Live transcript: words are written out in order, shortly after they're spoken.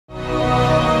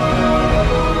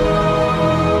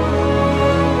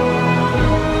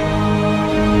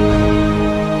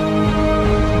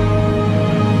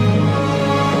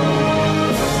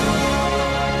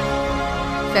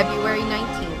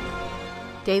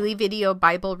Daily Video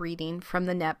Bible Reading from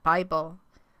the Net Bible,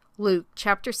 Luke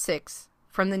chapter 6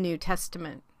 from the New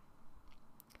Testament.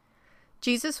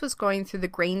 Jesus was going through the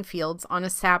grain fields on a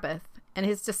Sabbath, and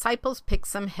his disciples picked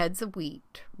some heads of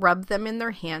wheat, rubbed them in their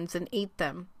hands, and ate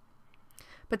them.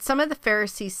 But some of the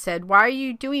Pharisees said, "Why are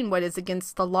you doing what is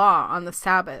against the law on the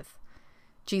Sabbath?"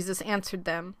 Jesus answered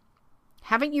them,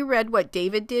 "Haven't you read what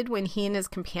David did when he and his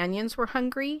companions were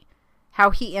hungry?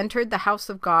 How he entered the house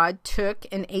of God, took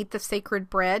and ate the sacred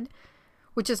bread,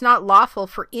 which is not lawful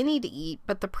for any to eat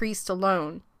but the priest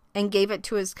alone, and gave it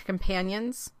to his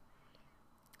companions?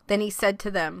 Then he said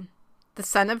to them, 'The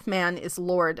Son of Man is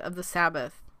Lord of the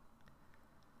Sabbath.'"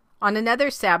 On another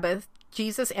Sabbath,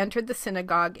 Jesus entered the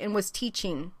synagogue and was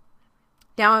teaching.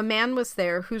 Now a man was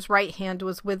there whose right hand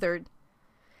was withered.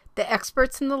 The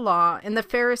experts in the law and the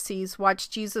Pharisees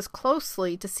watched Jesus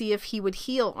closely to see if he would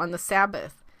heal on the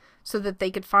Sabbath, so that they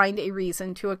could find a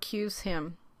reason to accuse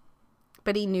him.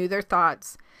 But he knew their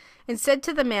thoughts, and said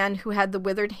to the man who had the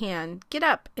withered hand, "Get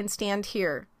up and stand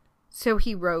here." So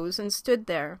he rose and stood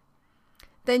there.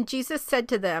 Then Jesus said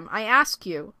to them, "I ask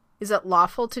you, is it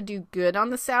lawful to do good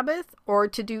on the Sabbath, or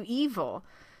to do evil,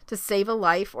 to save a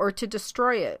life, or to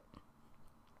destroy it?"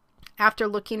 After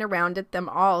looking around at them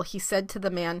all, he said to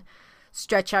the man,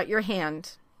 "Stretch out your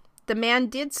hand." The man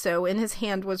did so, and his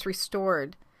hand was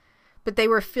restored. But they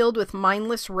were filled with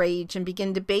mindless rage and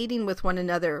began debating with one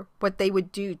another what they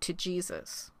would do to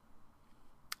Jesus.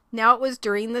 Now it was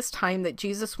during this time that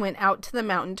Jesus went out to the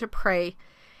mountain to pray,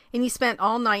 and he spent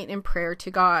all night in prayer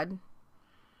to God.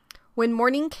 When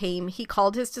morning came, he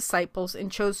called his disciples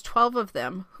and chose 12 of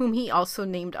them, whom he also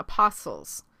named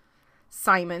apostles: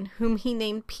 Simon, whom he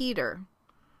named Peter,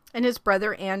 and his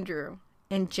brother Andrew,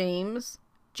 and James,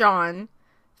 John,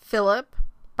 Philip,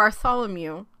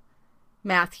 Bartholomew,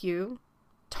 Matthew,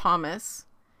 Thomas,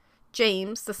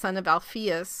 James the son of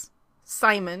Alphaeus,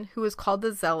 Simon, who was called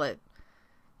the Zealot,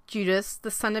 Judas the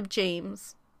son of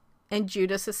James, and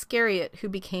Judas Iscariot, who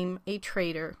became a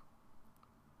traitor.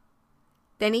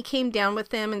 Then he came down with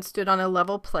them and stood on a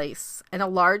level place, and a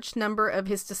large number of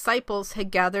his disciples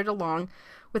had gathered along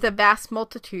with a vast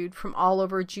multitude from all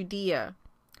over Judea,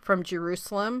 from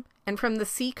Jerusalem, and from the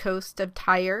seacoast of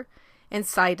Tyre and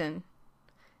Sidon.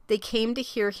 They came to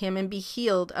hear him and be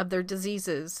healed of their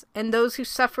diseases, and those who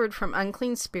suffered from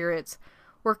unclean spirits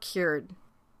were cured.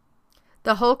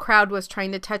 The whole crowd was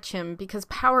trying to touch him, because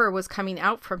power was coming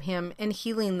out from him and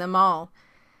healing them all.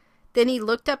 Then he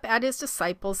looked up at his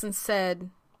disciples and said,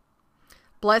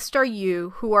 "Blessed are you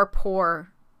who are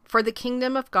poor, for the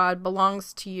kingdom of God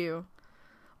belongs to you.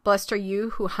 Blessed are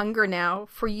you who hunger now,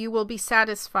 for you will be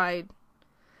satisfied.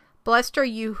 Blessed are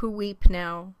you who weep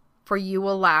now, for you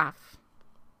will laugh.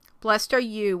 Blessed are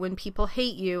you when people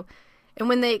hate you, and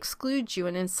when they exclude you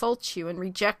and insult you and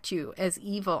reject you as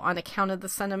evil on account of the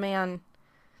Son of Man.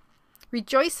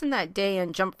 Rejoice in that day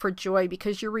and jump for joy,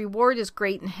 because your reward is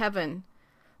great in heaven,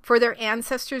 for their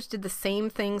ancestors did the same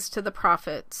things to the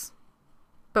prophets.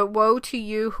 But woe to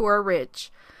you who are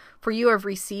rich, for you have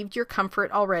received your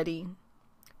comfort already.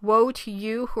 Woe to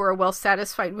you who are well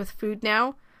satisfied with food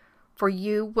now, for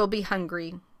you will be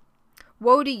hungry.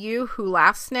 Woe to you who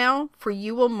laugh now, for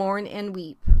you will mourn and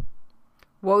weep.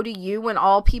 Woe to you when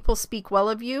all people speak well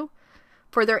of you,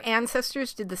 for their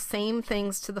ancestors did the same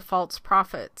things to the false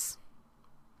prophets.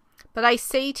 But I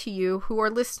say to you who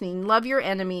are listening, love your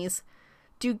enemies,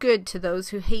 do good to those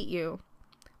who hate you.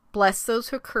 Bless those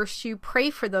who curse you,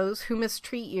 pray for those who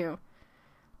mistreat you.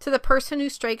 To the person who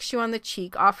strikes you on the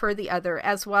cheek, offer the other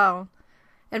as well.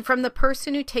 And from the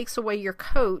person who takes away your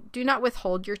coat, do not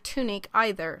withhold your tunic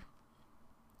either.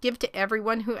 Give to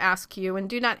everyone who asks you, and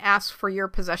do not ask for your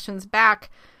possessions back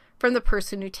from the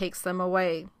person who takes them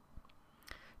away.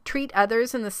 Treat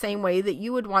others in the same way that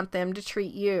you would want them to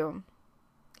treat you.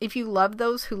 If you love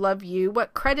those who love you,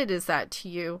 what credit is that to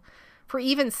you? For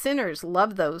even sinners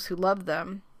love those who love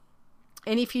them.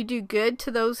 And if you do good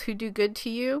to those who do good to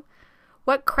you,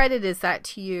 what credit is that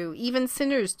to you? Even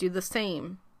sinners do the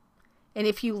same. And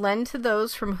if you lend to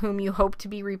those from whom you hope to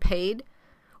be repaid,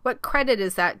 what credit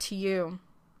is that to you?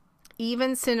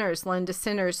 Even sinners lend to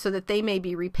sinners so that they may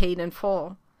be repaid in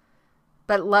full.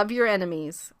 But love your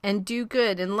enemies, and do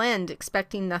good and lend,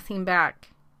 expecting nothing back.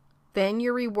 Then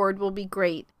your reward will be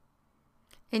great,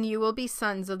 and you will be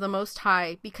sons of the Most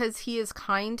High, because he is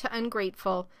kind to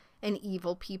ungrateful and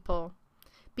evil people.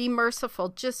 Be merciful,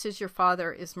 just as your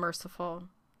Father is merciful.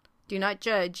 Do not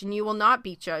judge, and you will not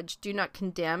be judged. Do not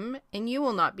condemn, and you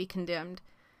will not be condemned.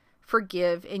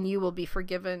 Forgive, and you will be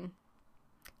forgiven.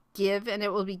 Give, and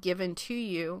it will be given to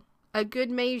you. A good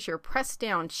measure, pressed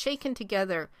down, shaken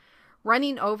together,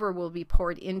 Running over will be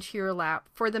poured into your lap,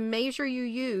 for the measure you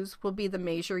use will be the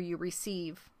measure you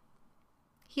receive.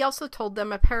 He also told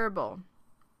them a parable.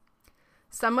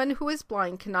 Someone who is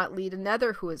blind cannot lead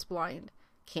another who is blind,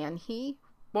 can he?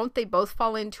 Won't they both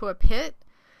fall into a pit?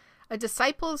 A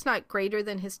disciple is not greater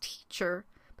than his teacher,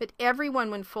 but everyone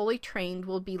when fully trained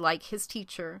will be like his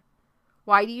teacher.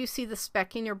 Why do you see the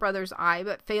speck in your brother's eye,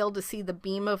 but fail to see the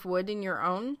beam of wood in your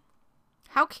own?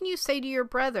 How can you say to your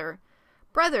brother,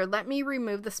 "Brother, let me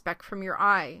remove the speck from your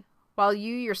eye," while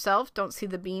you yourself don't see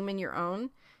the beam in your own?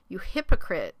 You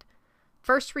hypocrite!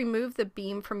 First remove the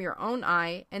beam from your own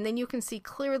eye, and then you can see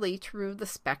clearly to remove the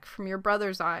speck from your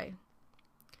brother's eye.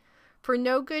 For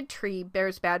no good tree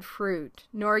bears bad fruit,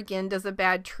 nor again does a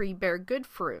bad tree bear good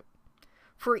fruit.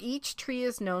 For each tree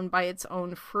is known by its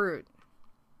own fruit.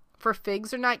 For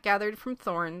figs are not gathered from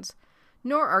thorns,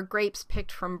 nor are grapes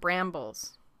picked from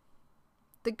brambles.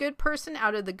 The good person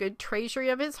out of the good treasury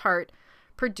of his heart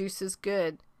produces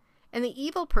good, and the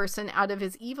evil person out of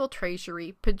his evil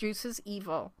treasury produces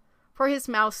evil, for his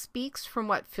mouth speaks from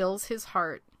what fills his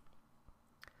heart.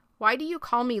 Why do you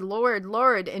call me Lord,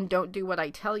 Lord, and don't do what I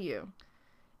tell you?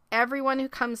 Everyone who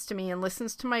comes to me and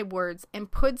listens to my words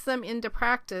and puts them into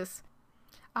practice,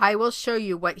 I will show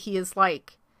you what he is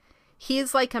like. He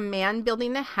is like a man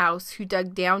building a house who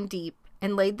dug down deep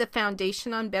and laid the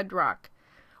foundation on bedrock.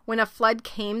 When a flood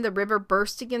came, the river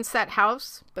burst against that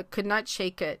house, but could not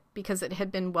shake it because it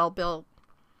had been well built.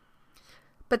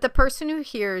 But the person who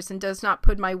hears and does not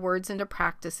put my words into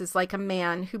practice is like a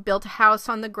man who built a house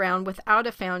on the ground without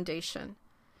a foundation.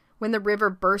 When the river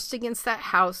burst against that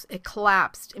house, it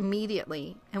collapsed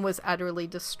immediately and was utterly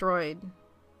destroyed.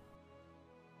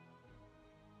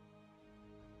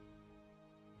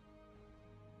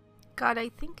 God, I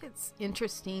think it's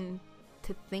interesting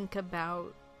to think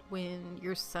about when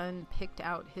your son picked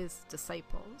out his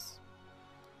disciples.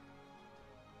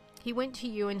 He went to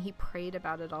you and he prayed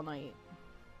about it all night,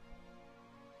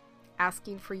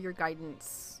 asking for your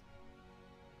guidance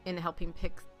in helping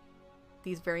pick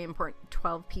these very important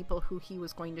 12 people who he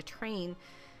was going to train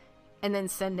and then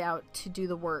send out to do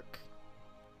the work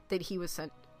that he was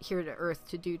sent here to earth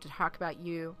to do, to talk about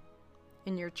you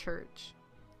and your church.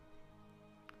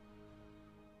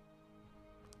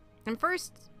 And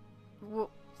first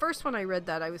when I read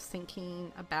that, I was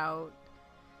thinking about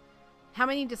how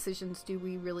many decisions do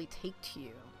we really take to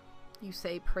you? You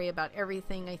say pray about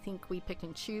everything. I think we pick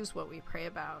and choose what we pray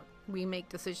about. We make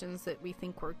decisions that we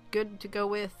think we're good to go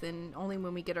with, and only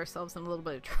when we get ourselves in a little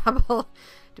bit of trouble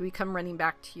do we come running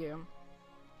back to you.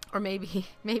 Or maybe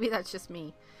that's just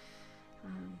me.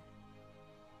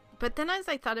 But then as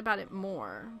I thought about it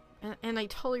more, and I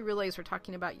totally realize we're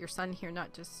talking about your son here,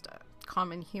 not just a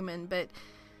common human, but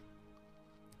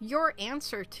your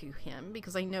answer to him,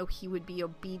 because I know he would be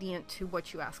obedient to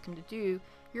what you ask him to do,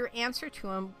 your answer to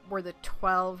him were the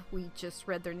 12 we just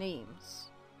read their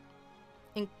names,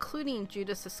 including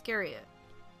Judas Iscariot.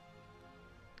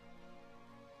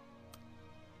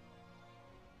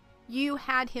 You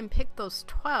had him pick those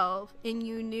 12, and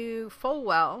you knew full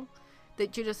well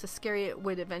that Judas Iscariot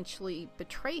would eventually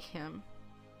betray him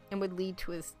and would lead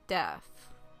to his death,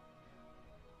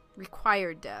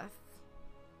 required death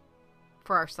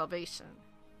for our salvation.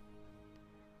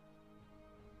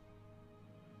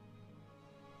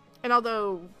 And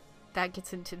although that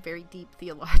gets into very deep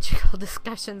theological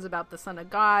discussions about the Son of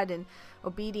God and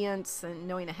obedience and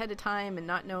knowing ahead of time and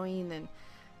not knowing and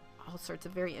all sorts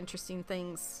of very interesting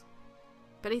things,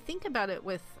 but I think about it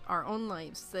with our own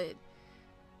lives, that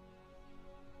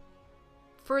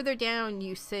further down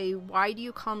you say, why do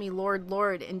you call me Lord,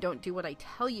 Lord, and don't do what I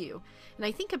tell you? And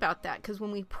I think about that because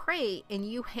when we pray and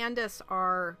you hand us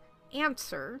our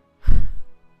answer,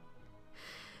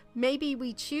 maybe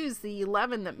we choose the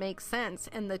 11 that makes sense,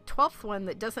 and the 12th one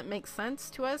that doesn't make sense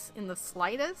to us in the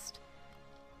slightest,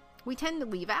 we tend to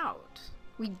leave out.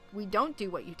 We don't do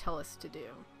what you tell us to do.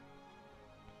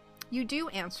 You do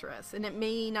answer us, and it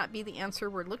may not be the answer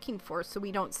we're looking for, so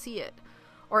we don't see it.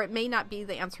 Or it may not be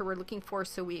the answer we're looking for,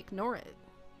 so we ignore it.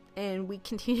 And we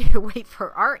continue to wait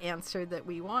for our answer that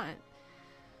we want.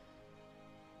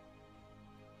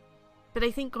 But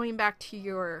I think going back to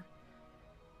your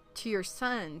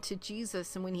son, to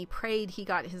Jesus, and when he prayed, he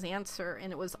got his answer,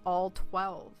 and it was all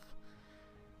 12,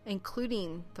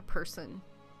 including the person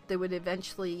that would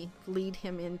eventually lead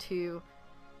him into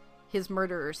his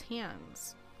murderer's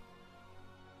hands.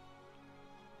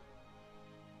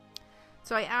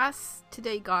 So I ask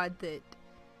today, God, that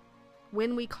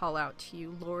when we call out to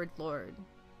you, Lord, Lord,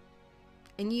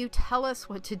 and you tell us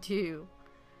what to do,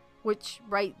 which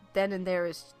right then and there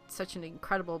is such an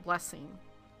incredible blessing,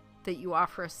 that you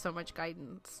offer us so much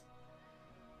guidance,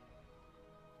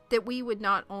 that we would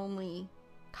not only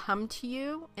come to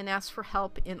you and ask for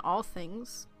help in all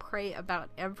things, pray about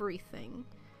everything.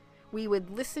 We would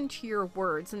listen to your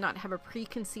words and not have a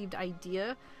preconceived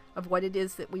idea of what it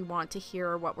is that we want to hear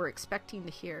or what we're expecting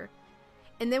to hear.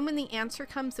 And then when the answer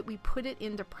comes, that we put it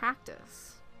into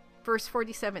practice. Verse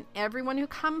 47, everyone who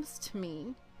comes to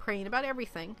me, praying about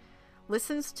everything,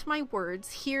 listens to my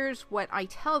words, hears what I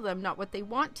tell them, not what they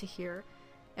want to hear,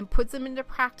 and puts them into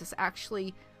practice,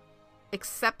 actually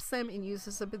accepts them and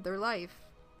uses them in their life.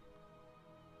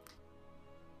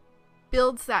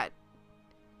 Builds that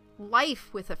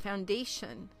life with a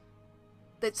foundation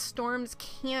that storms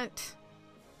can't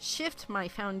shift my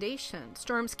foundation.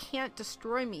 Storms can't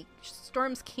destroy me.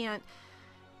 Storms can't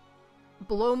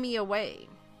blow me away.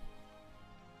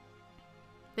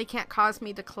 They can't cause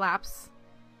me to collapse.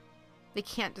 They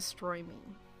can't destroy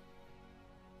me.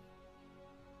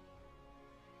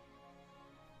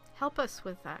 Help us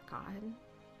with that, God.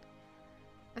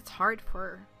 It's hard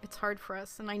for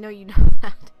us, and I know you know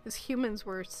that. As humans,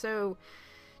 we're so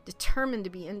determined to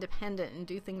be independent and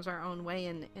do things our own way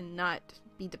and not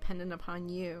be dependent upon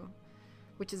you,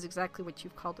 which is exactly what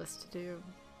you've called us to do.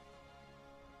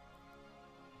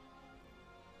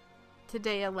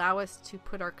 Today, allow us to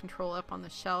put our control up on the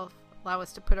shelf. Allow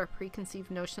us to put our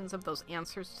preconceived notions of those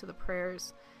answers to the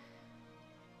prayers.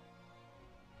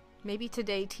 Maybe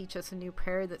today teach us a new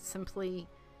prayer that's simply,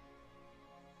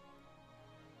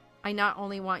 I not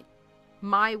only want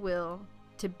my will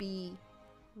to be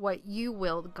what you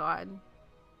willed, God,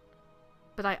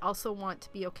 but I also want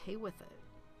to be okay with it.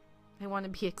 I want to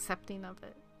be accepting of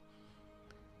it.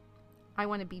 I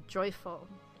want to be joyful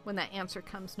when that answer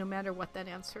comes, no matter what that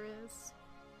answer is.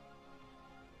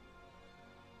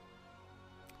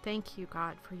 Thank you,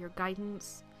 God, for your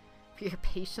guidance, for your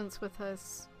patience with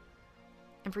us,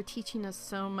 and for teaching us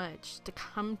so much to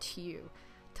come to you,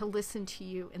 to listen to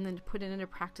you, and then to put it into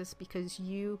practice, because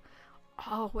you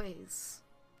always,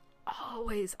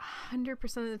 100%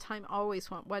 of the time, always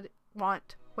want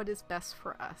what is best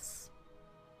for us,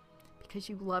 because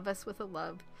you love us with a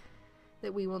love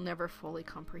that we will never fully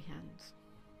comprehend.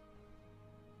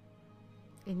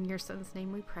 In your Son's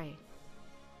name we pray.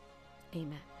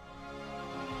 Amen.